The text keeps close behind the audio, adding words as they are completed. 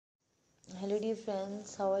Hello dear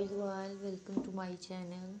friends, how are you all? Welcome to my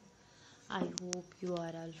channel. I hope you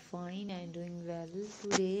are all fine and doing well.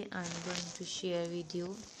 Today I am going to share with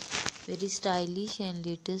you very stylish and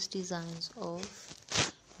latest designs of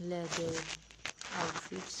leather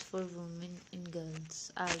outfits for women and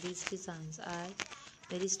girls. All these designs are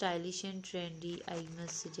very stylish and trendy. I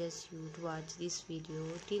must suggest you to watch this video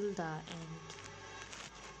till the end.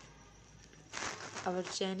 Our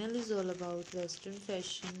channel is all about western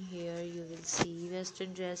fashion. Here you will see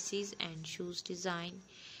western dresses and shoes design.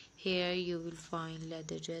 Here you will find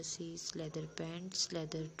leather dresses, leather pants,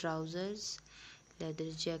 leather trousers,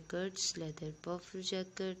 leather jackets, leather puffed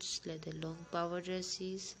jackets, leather long power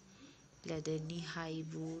dresses, leather knee-high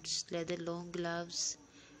boots, leather long gloves,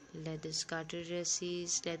 leather skater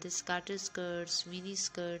dresses, leather skater skirts, mini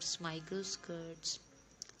skirts, micro skirts,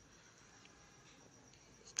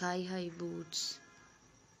 thigh-high boots,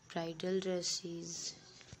 bridal dresses,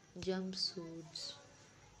 jumpsuits,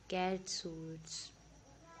 cat suits,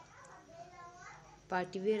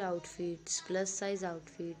 partywear outfits, plus size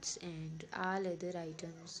outfits, and all other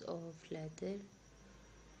items of leather.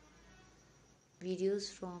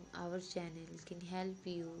 Videos from our channel can help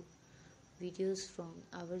you. Videos from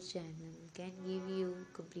our channel can give you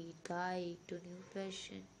complete guide to new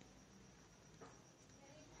fashion.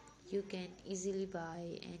 You can easily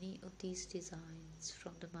buy any of these designs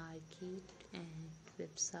from the market and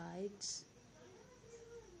websites.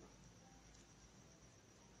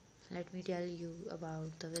 Let me tell you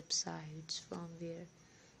about the websites from where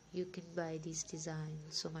you can buy these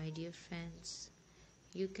designs. So my dear friends,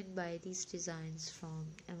 you can buy these designs from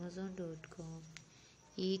amazon.com,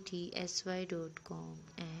 etsy.com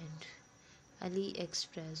and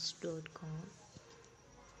aliexpress.com.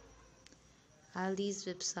 All these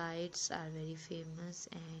websites are very famous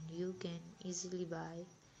and you can easily buy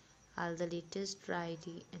all the latest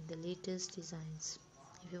variety and the latest designs.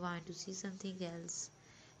 If you want to see something else,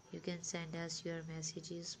 you can send us your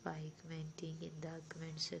messages by commenting in the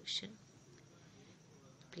comment section.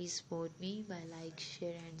 Please support me by like,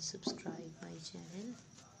 share and subscribe my channel.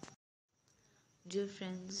 Dear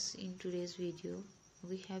friends, in today's video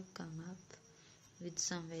we have come up with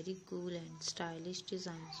some very cool and stylish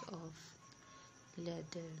designs of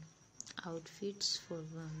leather outfits for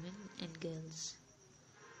women and girls.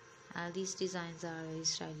 All these designs are very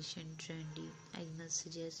stylish and trendy. I must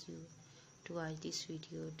suggest you to watch this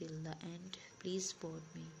video till the end. Please support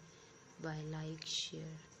me by like,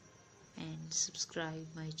 share and subscribe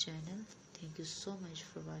my channel. Thank you so much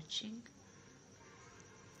for watching.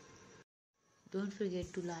 Don't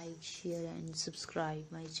forget to like, share and subscribe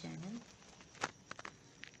my channel.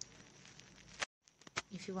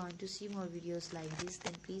 If you want to see more videos like this,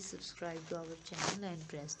 then please subscribe to our channel and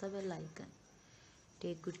press the bell icon.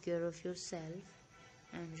 Take good care of yourself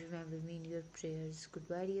and remember me in your prayers.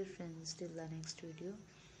 Goodbye dear friends, till the next video.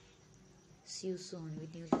 See you soon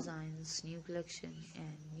with new designs, new collection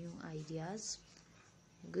and new ideas.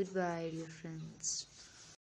 Goodbye dear friends.